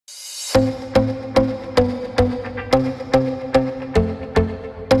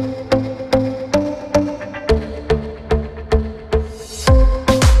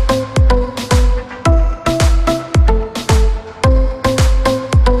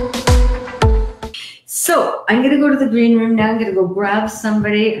So I'm going to go to the green room now. I'm going to go grab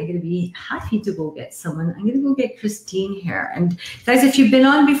somebody. I'm going to be happy to go get someone. I'm going to go get Christine here. And guys, if you've been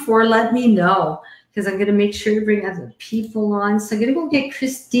on before, let me know because I'm going to make sure to bring other people on. So I'm going to go get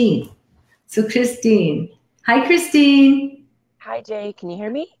Christine. So Christine. Hi, Christine. Hi, Jay. Can you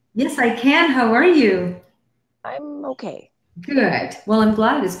hear me? Yes, I can. How are you? I'm okay. Good. Well, I'm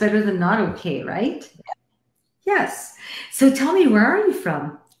glad. It's better than not okay, right? Yes. So tell me, where are you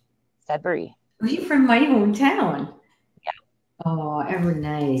from? Sudbury. Are you from my hometown? Yeah. Oh, ever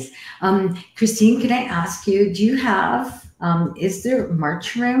nice. Christine, can I ask you, do you have, is there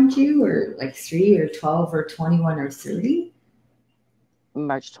March around you or like 3 or 12 or 21 or 30?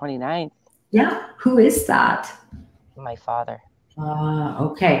 March 29th. Yeah. Who is that? My father.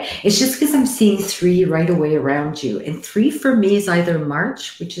 Okay. It's just because I'm seeing 3 right away around you. And 3 for me is either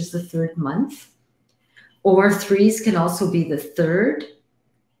March, which is the third month, or threes can also be the third,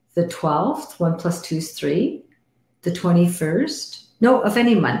 the 12th, 1 plus 2 is 3, the 21st, no, of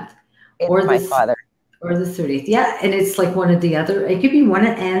any month, It's or my the father. or the 30th. Yeah, and it's like one or the other. It could be one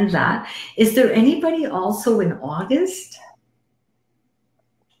and that. Is there anybody also in August?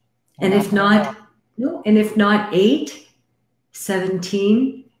 And Not if that I know. not, no, and if not 8,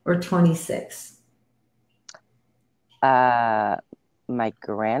 17, or 26? My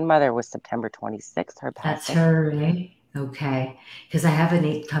grandmother was September 26th, her That's passing. her, right? Okay. Because I have an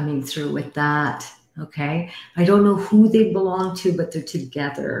 8 coming through with that. Okay. I don't know who they belong to, but they're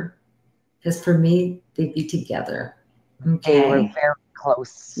together. Because for me, they'd be together. They were Okay. very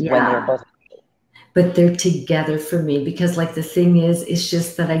close when they were Yeah. both. But they're together for me because, like, the thing is, it's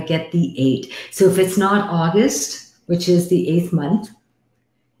just that I get the 8. So if it's not August, which is the 8th month,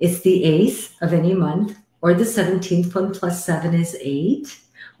 it's the 8th of any month, or the 17th one plus 7 is 8,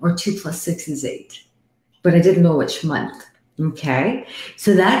 or 2 plus 6 is 8. But I didn't know which month. Okay.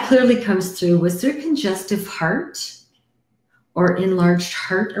 So that clearly comes through. Was there congestive heart or enlarged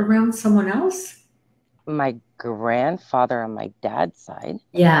heart around someone else? My grandfather on my dad's side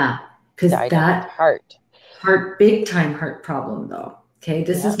Yeah. Because died of that heart. heart, big time heart problem though. Okay.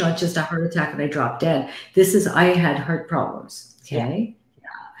 This Yeah. is not just a heart attack and I dropped dead. This is, I had heart problems. Yeah. Okay.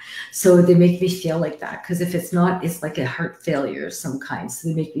 So they make me feel like that because if it's not, it's like a heart failure of some kind. So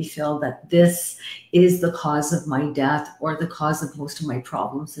they make me feel that this is the cause of my death or the cause of most of my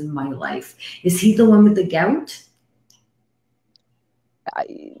problems in my life. Is he the one with the gout?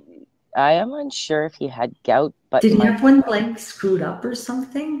 I, I am unsure if he had gout, but Did he have one leg screwed up or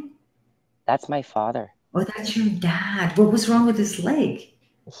something? that's my father. Oh, that's your dad. What was wrong with his leg?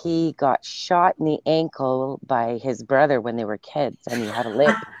 He got shot in the ankle by his brother when they were kids, and he had a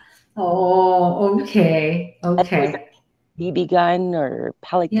limp. Oh, okay. And it was a Okay. BB gun or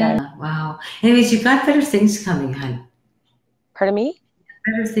pellet gun. Yeah. Wow. Anyways, you've got better things coming, hun. Pardon me?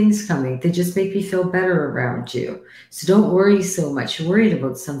 Better things coming. They just make me feel better around you. So don't worry so much. You're worried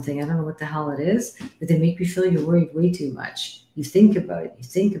about something. I don't know what the hell it is, but they make me feel you're worried way too much. You think about it, you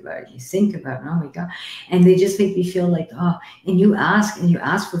think about it, you think about it. Oh my God. And they just make me feel like, oh, and you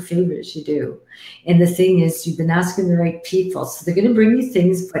ask for favors, you do. And the thing is, you've been asking the right people. So they're going to bring you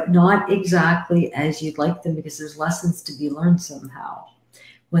things, but not exactly as you'd like them because there's lessons to be learned somehow.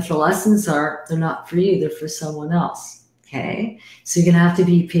 What the lessons are, they're not for you, they're for someone else. Okay. So you're going to have to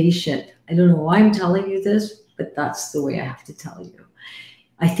be patient. I don't know why I'm telling you this, but that's the way I have to tell you.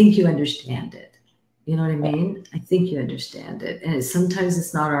 I think you understand it. You know what I Yeah. mean? I think you understand it. And sometimes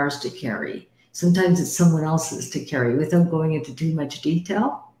it's not ours to carry. Sometimes it's someone else's to carry without going into too much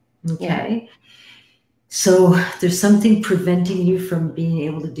detail. Yeah. Okay. So there's something preventing you from being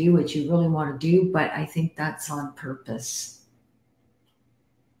able to do what you really want to do, but I think that's on purpose.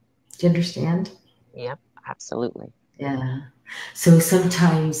 Do you understand? Yep. Absolutely. Yeah. So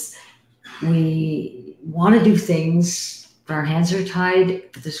sometimes we want to do things, but our hands are tied,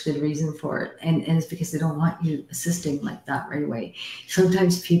 but there's good reason for it. And it's because they don't want you assisting like that right away.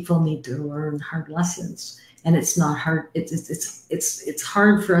 Sometimes people need to learn hard lessons. And it's not hard. It's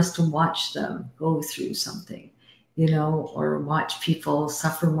hard for us to watch them go through something, or watch people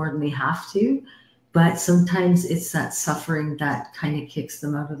suffer more than they have to. But sometimes it's that suffering that kind of kicks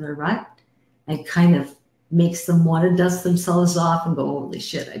them out of their rut and kind of makes them want to dust themselves off and go, holy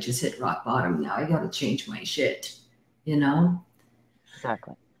shit, I just hit rock bottom now. I got to change my shit, you know?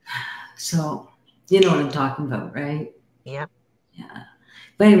 Exactly. So, you know what I'm talking about, right? Yep. Yeah.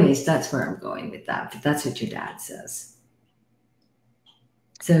 But, anyways, that's where I'm going with that. But that's what your dad says.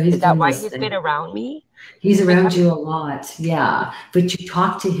 So Is he's that been why he's been listening. around me? He's He's been around coming. you a lot. Yeah. But you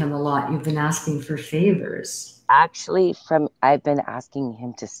talk to him a lot. You've been asking for favors. Actually, I've been asking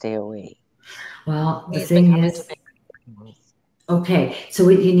him to stay away. Well, the He's been thing coming to is, big things. Okay, so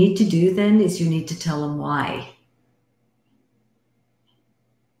what you need to do then is you need to tell him why.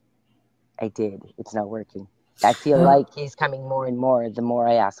 I did. It's not working. I feel Oh, like he's coming more and more the more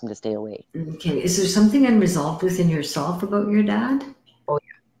I ask him to stay away. okay, is there something unresolved within yourself about your dad? Oh,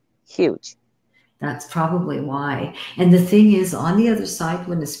 yeah. Huge. That's probably why. And the thing is, on the other side,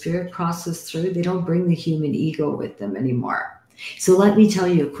 when the spirit crosses through, they don't bring the human ego with them anymore. So let me tell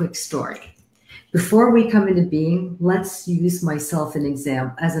you a quick story. Before we come into being, let's use myself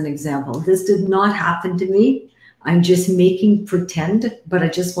as an example. This did not happen to me. I'm just making pretend, but I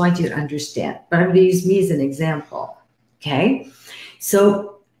just want you to understand. But I'm going to use me as an example. Okay.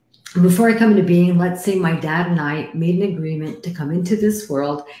 So before I come into being, let's say my dad and I made an agreement to come into this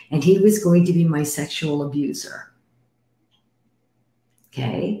world and he was going to be my sexual abuser.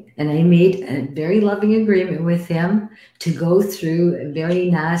 Okay. And I made a very loving agreement with him to go through a very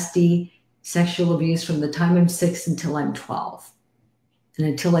nasty sexual abuse from the time I'm 6 until I'm 12. And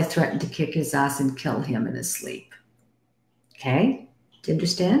until I threatened to kick his ass and kill him in his sleep. Okay. Do you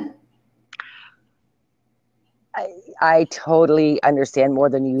understand? I totally understand more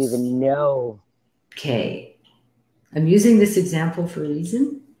than you even know. Okay. I'm using this example for a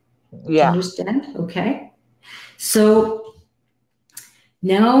reason. Do you Yeah. understand? Okay. So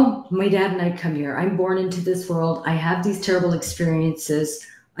now my dad and I come here. I'm born into this world. I have these terrible experiences.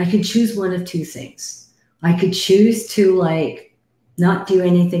 I could choose one of two things. I could choose to like not do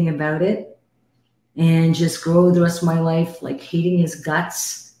anything about it and just grow the rest of my life like hating his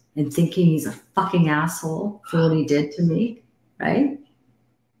guts and thinking he's a fucking asshole for what he did to me. Right?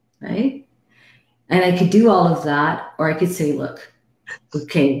 Right? And I could do all of that, or I could say, look,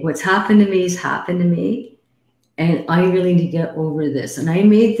 okay, what's happened to me has happened to me. And I really need to get over this. And I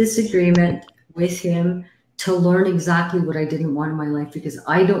made this agreement with him to learn exactly what I didn't want in my life because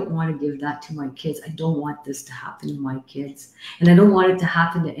I don't want to give that to my kids. I don't want this to happen to my kids. And I don't want it to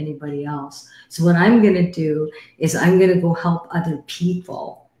happen to anybody else. So what I'm going to do is I'm going to go help other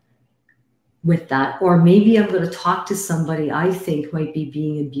people with that. Or maybe I'm going to talk to somebody I think might be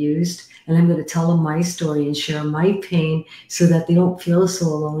being abused and I'm going to tell them my story and share my pain so that they don't feel so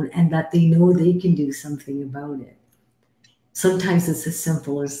alone and that they know they can do something about it. Sometimes it's as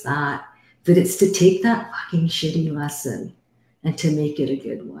simple as that, but it's to take that fucking shitty lesson and to make it a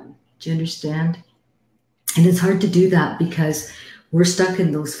good one. Do you understand? And it's hard to do that because we're stuck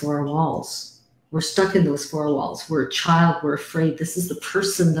in those four walls. We're stuck in those four walls. We're a child. We're afraid. This is the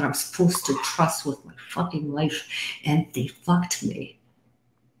person that I'm supposed to trust with my fucking life. And they fucked me.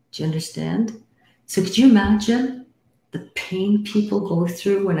 Do you understand? So could you imagine the pain people go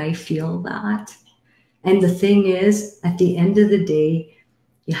through when I feel that? And the thing is, at the end of the day,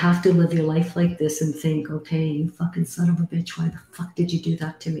 you have to live your life like this and think, okay, you fucking son of a bitch, why the fuck did you do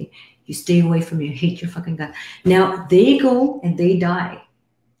that to me? You stay away from me. I hate your fucking gut. Now they go and they die.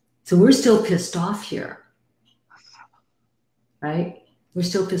 So we're still pissed off here, right? We're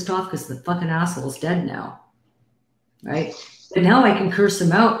still pissed off because the fucking asshole's dead now, right? But now I can curse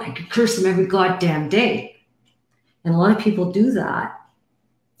him out. I can curse him every goddamn day. And a lot of people do that.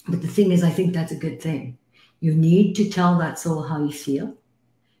 But the thing is, I think that's a good thing. You need to tell that soul how you feel.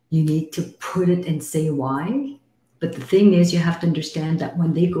 You need to put it and say why. But the thing is, you have to understand that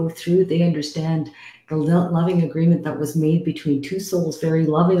when they go through, they understand the loving agreement that was made between two souls very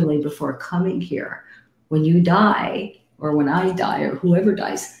lovingly before coming here. When you die, or when I die, or whoever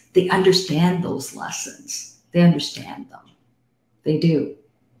dies, they understand those lessons. They understand them. They do.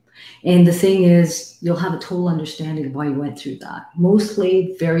 And the thing is, you'll have a total understanding of why you went through that.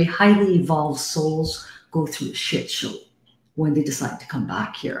 Mostly very highly evolved souls go through a shit show when they decide to come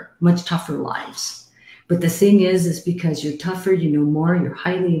back here. Much tougher lives. But the thing is because you're tougher, you know more, you're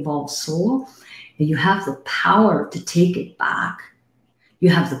highly evolved soul, and you have the power to take it back. You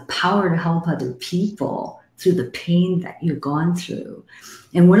have the power to help other people through the pain that you've gone through.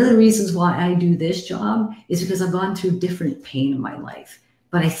 And one of the reasons why I do this job is because I've gone through different pain in my life.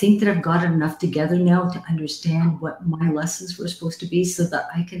 But I think that I've got enough together now to understand what my lessons were supposed to be so that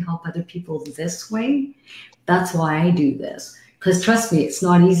I can help other people this way. That's why I do this. Because trust me, it's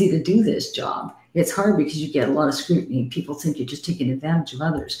not easy to do this job. It's hard because you get a lot of scrutiny. People think you're just taking advantage of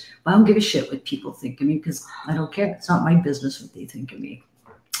others. But I don't give a shit what people think of me because I don't care. It's not my business what they think of me.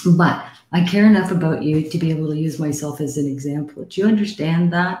 But I care enough about you to be able to use myself as an example. Do you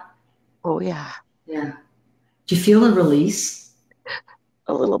understand that? Oh, yeah. Yeah. Do you feel a release?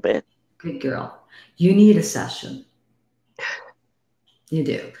 A little bit. Good girl. You need a session. You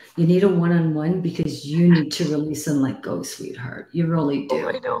do. You need a one-on-one because you need to release and let go, sweetheart. You really do. Oh,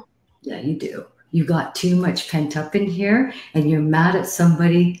 I know. Yeah, you do. You got too much pent up in here and you're mad at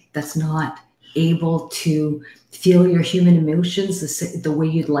somebody that's not able to feel your human emotions the way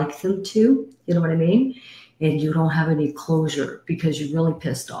you'd like them to. You know what I mean? And you don't have any closure because you're really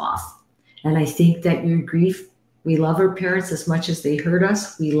pissed off. And I think that your grief, we love our parents as much as they hurt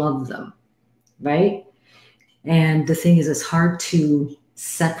us, we love them, right? And the thing is, it's hard to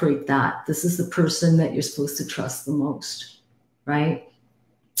separate that. This is the person that you're supposed to trust the most, right?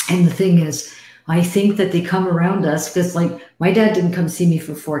 And the thing is, I think that they come around us because, like, my dad didn't come see me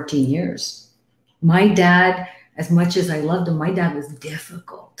for 14 years. My dad, as much as I loved him, my dad was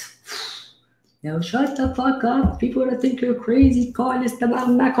difficult. Now, shut the fuck up. People that think you're crazy, kalis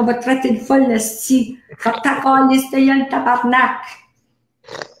tabarnak, o batratin falles, si, kata kalis tayan tabarnak.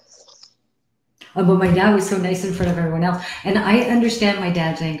 But my dad was so nice in front of everyone else. And I understand my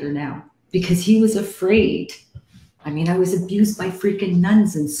dad's anger now because he was afraid. I mean, I was abused by freaking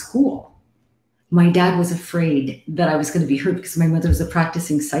nuns in school. My dad was afraid that I was going to be hurt because my mother was a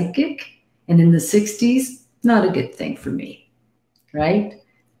practicing psychic. And in the 60s, not a good thing for me, right?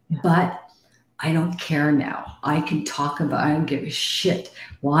 But I don't care now. I can talk about it. I don't give a shit.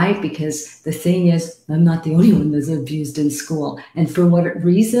 Why? Because the thing is, I'm not the only one that's abused in school. And for what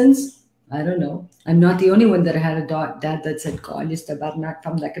reasons? I don't know. I'm not the only one that had a dad that said,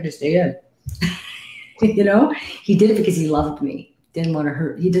 you know, he did it because he loved me. Didn't want to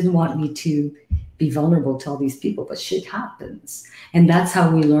hurt. He didn't want me to be vulnerable to all these people, but shit happens. And that's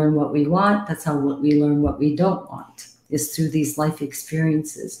how we learn what we want. That's how we learn what we don't want, is through these life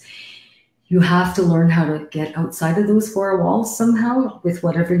experiences. You have to learn how to get outside of those four walls somehow with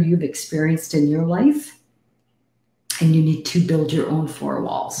whatever you've experienced in your life. And you need to build your own four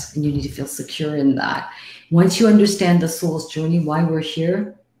walls, and you need to feel secure in that. Once you understand the soul's journey, why we're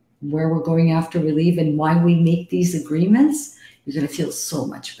here, where we're going after we leave, and why we make these agreements, you're going to feel so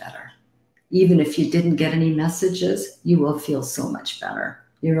much better. Even if you didn't get any messages, you will feel so much better.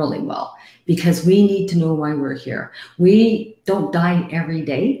 You really will, because we need to know why we're here. We don't die every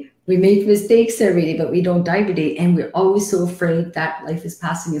day. We make mistakes every day, but we don't die every day. And we're always so afraid that life is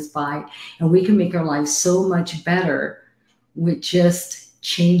passing us by. And we can make our lives so much better with just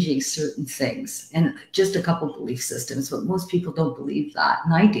changing certain things and just a couple belief systems. But most people don't believe that.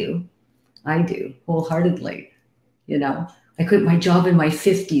 And I do. I do wholeheartedly. You know, I quit my job in my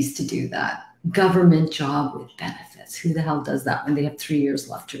 50s to do that. Government job with benefits. Who the hell does that when they have 3 years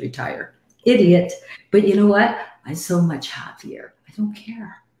left to retire? Idiot. But you know what? I'm so much happier. I don't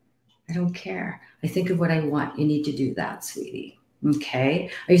care. I don't care. I think of what I want. You need to do that, sweetie. Okay.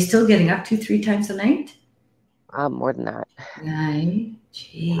 Are you still getting up 2-3 times a night? More than that. Right.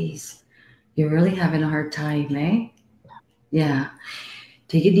 Jeez. You're really having a hard time, eh? Yeah.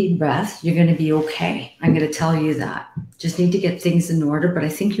 Take a deep breath. You're going to be okay. I'm going to tell you that. Just need to get things in order. But I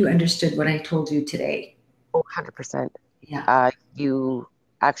think you understood what I told you today. Oh, 100%. Yeah. You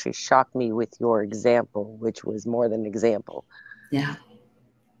actually shocked me with your example, which was more than an example. Yeah.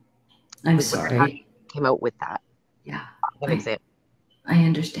 I'm sorry. Came out with that. Yeah. An example. I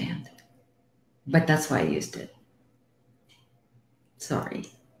understand. But that's why I used it. Sorry.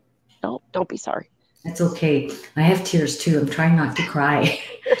 No, don't be sorry. That's okay. I have tears too. I'm trying not to cry.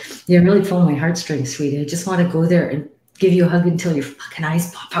 You're really pulling my heartstrings, sweetie. I just want to go there and give you a hug until your fucking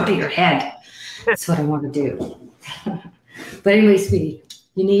eyes pop out of your head. That's what I want to do. But anyway, sweetie,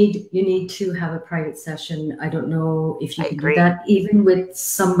 you need to have a private session. I don't know if you can do that, even with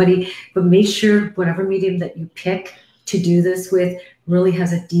somebody, but make sure whatever medium that you pick to do this with really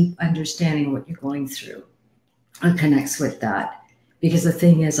has a deep understanding of what you're going through and connects with that. Because the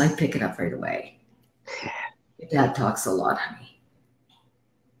thing is, I pick it up right away. Your dad talks a lot, honey.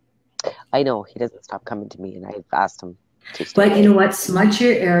 I know. He doesn't stop coming to me, and I've asked him to stay. But you know what? Smudge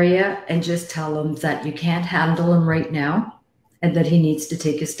your area and just tell him that you can't handle him right now and that he needs to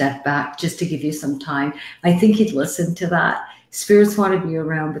take a step back just to give you some time. I think he'd listen to that. Spirits want to be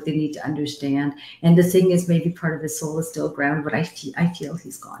around, but they need to understand. And the thing is, maybe part of his soul is still grounded, but I feel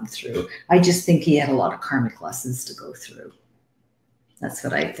he's gone through. I just think he had a lot of karmic lessons to go through. That's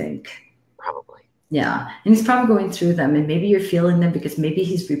what I think. Probably. Yeah. And he's probably going through them. And maybe you're feeling them because maybe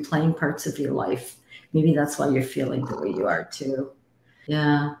he's replaying parts of your life. Maybe that's why you're feeling the way you are too.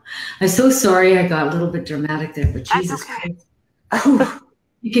 Yeah. I'm so sorry I got a little bit dramatic there, but Jesus Christ. Oh,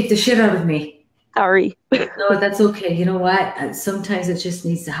 you kicked the shit out of me. Sorry. No, that's okay. You know what? Sometimes it just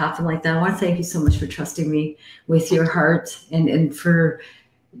needs to happen like that. I want to thank you so much for trusting me with your heart and for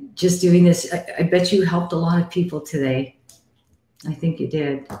just doing this. I bet you helped a lot of people today. I think you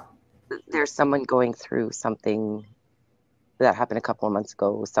did. There's someone going through something that happened a couple of months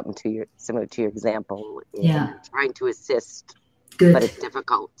ago, something similar to your example. Yeah. Trying to assist, Good. but it's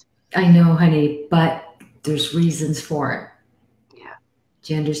difficult. I know, honey, but there's reasons for it. Yeah.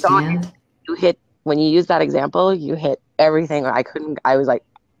 Do you understand? when you use that example, you hit everything. I was like,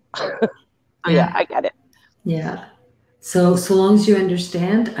 oh yeah, I get it. Yeah. So long as you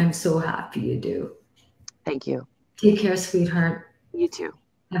understand, I'm so happy you do. Thank you. Take care, sweetheart. You too.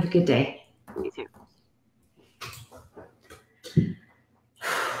 Have a good day. You too.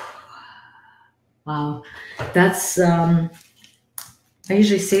 Wow. That's I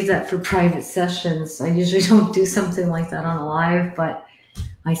usually save that for private sessions. I usually don't do something like that on a live, but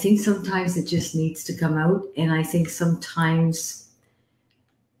I think sometimes it just needs to come out. And I think sometimes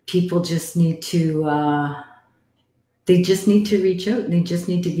people just need to, they just need to reach out and they just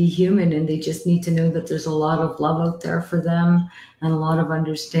need to be human and they just need to know that there's a lot of love out there for them and a lot of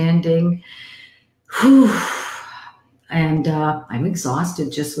understanding. Whew. And I'm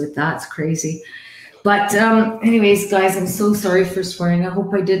exhausted just with that. It's crazy. But anyways, guys, I'm so sorry for swearing. I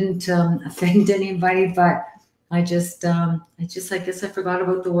hope I didn't offend anybody, but I guess I forgot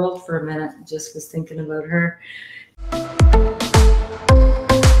about the world for a minute. I just was thinking about her.